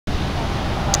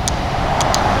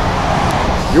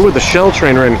You're with the shell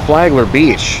trainer in Flagler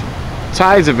Beach.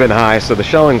 Tides have been high, so the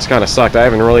shelling's kind of sucked. I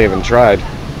haven't really even tried.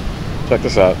 Check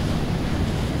this out.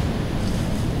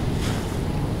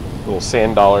 Little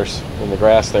sand dollars in the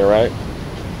grass there, right?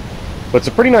 But it's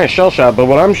a pretty nice shell shop, but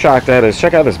what I'm shocked at is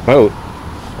check out this boat.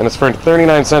 And it's for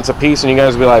 39 cents a piece, and you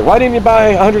guys will be like, why didn't you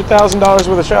buy $100,000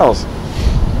 worth of shells?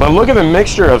 But look at the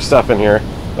mixture of stuff in here.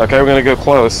 Okay, we're gonna go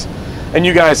close. And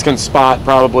you guys can spot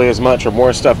probably as much or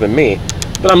more stuff than me.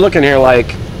 But I'm looking here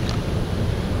like,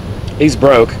 he's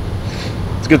broke.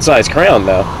 It's a good sized crown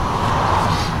though.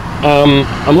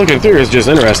 I'm looking through, it's just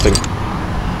interesting.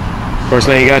 Of course,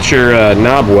 now you got your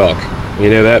knob whelk. You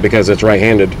know that because it's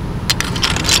right-handed.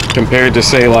 Compared to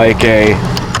say like a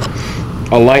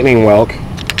lightning whelk,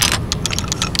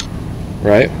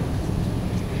 right?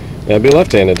 That'd be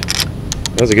left-handed.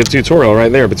 That's a good tutorial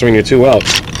right there between your two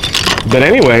whelks. But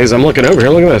anyways, I'm looking over here,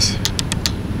 look at this.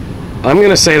 I'm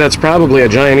gonna say that's probably a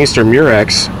giant Eastern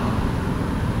Murex.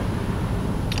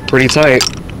 Pretty tight.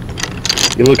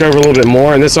 You look over a little bit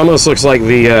more, and this almost looks like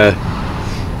the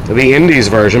Indies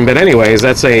version. But anyways,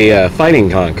 that's a fighting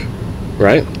conch,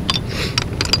 right?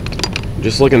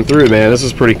 Just looking through, man, this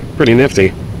is pretty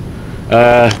nifty. Look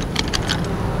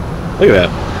at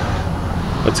that.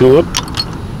 A tulip.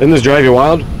 Didn't this drive you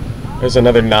wild? There's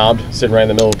another knob sitting right in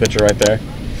the middle of the picture right there.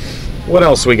 What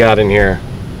else we got in here?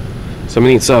 Some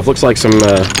neat stuff. Looks like some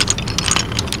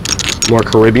more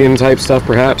Caribbean type stuff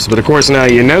perhaps. But of course now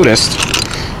you noticed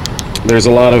there's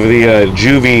a lot of the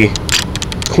juvie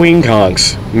queen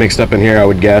conchs mixed up in here, I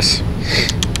would guess.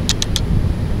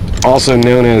 Also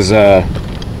known as, I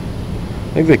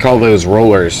think they call those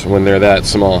rollers when they're that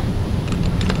small.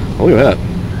 Oh, look at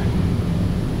that.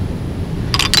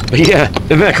 But yeah,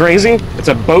 isn't that crazy? It's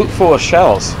a boat full of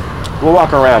shells. We'll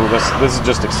walk around. This is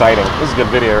just exciting. This is a good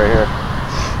video right here.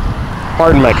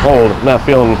 Pardon my cold. I'm not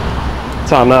feeling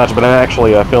top notch, but I'm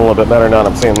actually feeling a little bit better now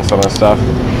that I'm seeing some of this stuff.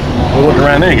 We'll look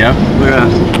around. There you go. Look at that.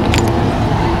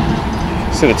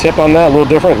 See the tip on that? A little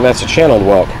different, and that's a channeled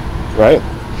whelk, right?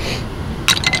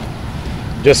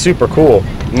 Just super cool.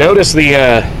 Notice the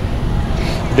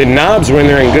knobs, when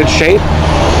they're in good shape,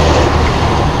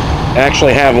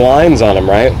 actually have lines on them,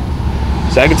 right?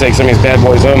 So I could take some of these bad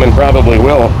boys home and probably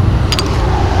will.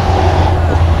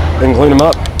 And clean them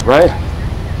up, right?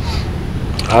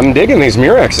 I'm digging these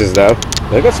Murexes though.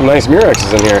 They got some nice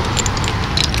Murexes in here.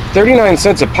 39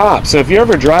 cents a pop. So if you're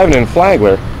ever driving in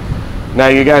Flagler, now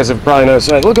you guys have probably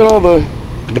noticed, look at all the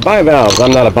bivalves.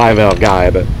 I'm not a bivalve guy,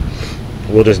 but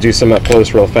we'll just do some up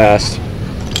close real fast.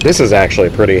 This is actually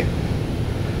pretty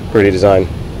design.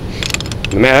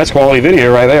 Man, that's quality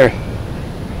video right there.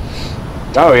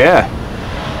 Oh yeah.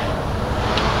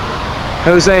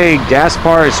 Jose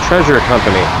Gaspar's Treasure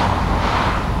Company.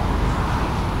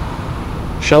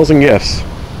 Shells and gifts.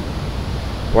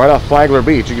 Right off Flagler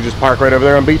Beach. You could just park right over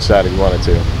there on Beachside if you wanted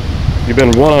to. You've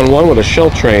been one-on-one with a shell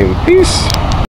train. Peace.